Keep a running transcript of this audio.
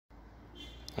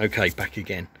Okay, back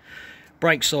again.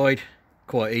 Brake side,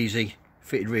 quite easy,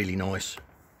 fitted really nice.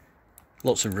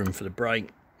 Lots of room for the brake,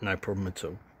 no problem at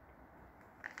all.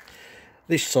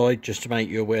 This side, just to make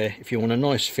you aware, if you want a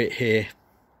nice fit here,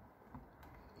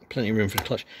 plenty of room for the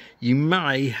clutch, you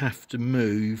may have to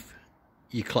move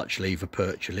your clutch lever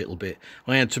perch a little bit.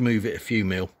 I had to move it a few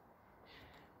mil.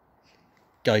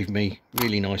 Gave me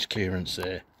really nice clearance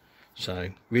there. So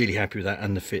really happy with that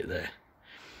and the fit there.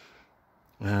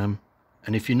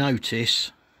 And if you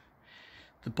notice,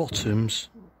 the bottoms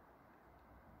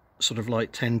sort of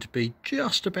like tend to be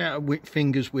just about a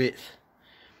finger's width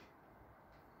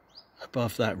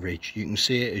above that ridge. You can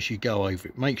see it as you go over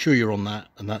it. Make sure you're on that,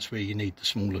 and that's where you need the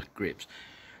smaller grips.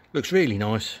 Looks really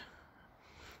nice.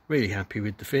 Really happy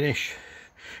with the finish.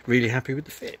 Really happy with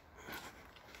the fit.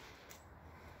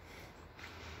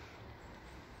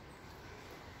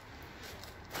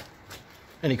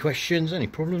 Any questions, any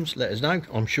problems, let us know.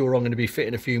 I'm sure I'm going to be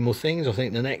fitting a few more things. I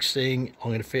think the next thing, I'm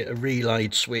going to fit a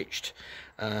relayed switched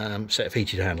set of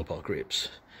heated handlebar grips.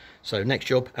 So next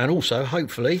job, and also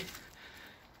hopefully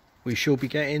we shall be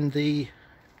getting the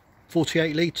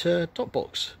 48 litre top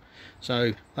box.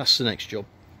 So that's the next job.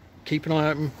 Keep an eye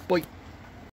open. Bye.